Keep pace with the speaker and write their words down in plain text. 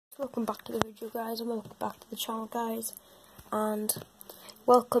Welcome back to the video, guys, and welcome back to the channel, guys, and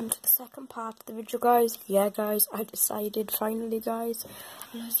welcome to the second part of the video, guys. Yeah, guys, I decided finally, guys,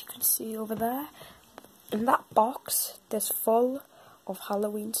 and as you can see over there, in that box, there's full of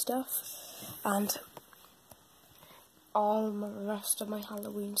Halloween stuff, and all the rest of my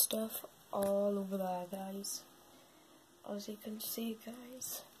Halloween stuff all over there, guys, as you can see,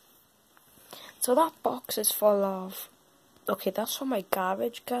 guys. So that box is full of, okay, that's from my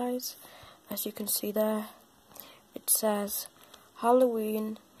garage, guys. As you can see there, it says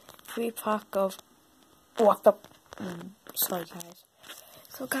Halloween 3-pack of what the sorry, guys.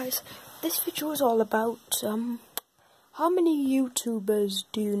 So, guys, this video is all about how many YouTubers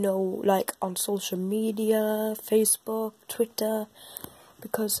do you know, like on social media, Facebook, Twitter?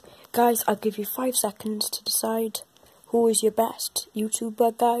 Because, guys, I'll give you 5 seconds to decide who is your best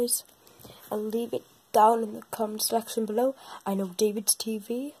YouTuber, guys. I'll leave it down in the comment section below. I know David's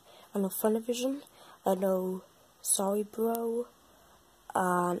TV, I know Funavision, I know Sorry Bro,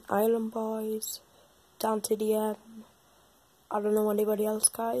 and Island Boys, Down to the M. I don't know anybody else,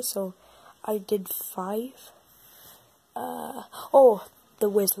 guys, so I did 5. Oh, The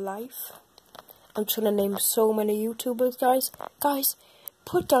Wiz Life. I'm trying to name so many YouTubers, guys. Guys,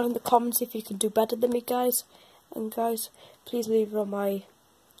 put down in the comments if you can do better than me, guys. And guys, please leave it on my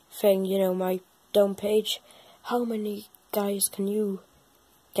thing, you know, my dome page. How many guys can you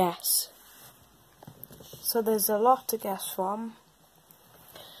guess? So there's a lot to guess from.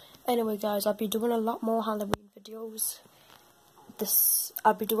 Anyway, guys, I'll be doing a lot more Halloween videos.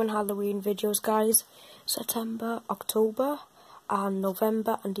 I'll be doing Halloween videos, guys, September, October, and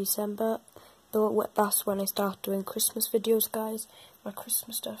November and December. Though that's when I start doing Christmas videos, guys. My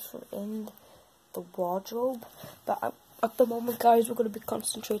Christmas stuff are in the wardrobe, but at the moment, guys, we're going to be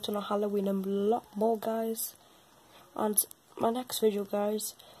concentrating on Halloween and a lot more, guys. And my next video,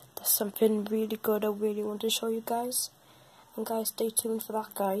 guys, there's something really good I really want to show you guys. And guys, stay tuned for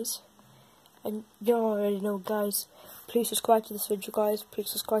that, guys. And you already know, guys, please subscribe to this video, guys. Please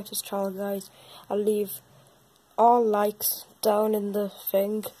subscribe to this channel, guys. I'll leave all likes down in the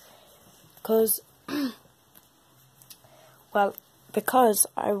thing. Because, well, because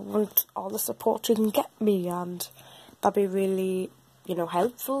I want all the support you can get me, and that'd be really, you know,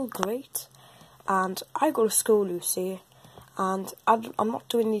 helpful, great. And I go to school, you see, and I'm not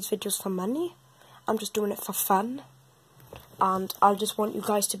doing these videos for money. I'm just doing it for fun. And I just want you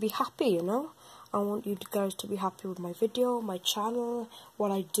guys to be happy, you know. I want you guys to be happy with my video, my channel,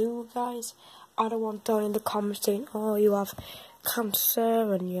 what I do, guys. I don't want down in the comments saying, oh, you have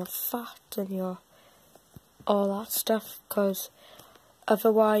cancer and you're fat and you're all that stuff, because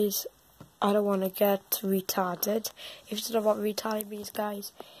otherwise I don't want to get retarded. If you don't know what retarded means,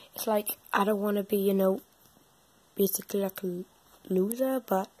 guys, it's like I don't want to be, you know, basically like a loser,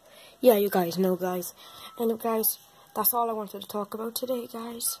 but yeah, you guys know, guys. And guys, that's all I wanted to talk about today,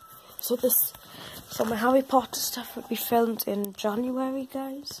 guys. So my Harry Potter stuff will be filmed in January,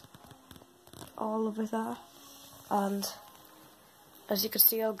 guys. All over there. And as you can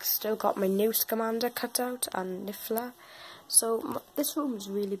see, I've still got my new Scamander cut out and Niffler. So this room is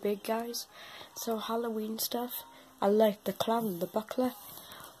really big, guys. So Halloween stuff. I like the clown and the buckler.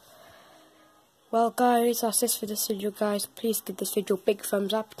 Well, guys, that's it for this video, guys. Please give this video a big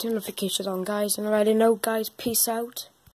thumbs up. Turn notifications on, guys. And I already know, guys. Peace out.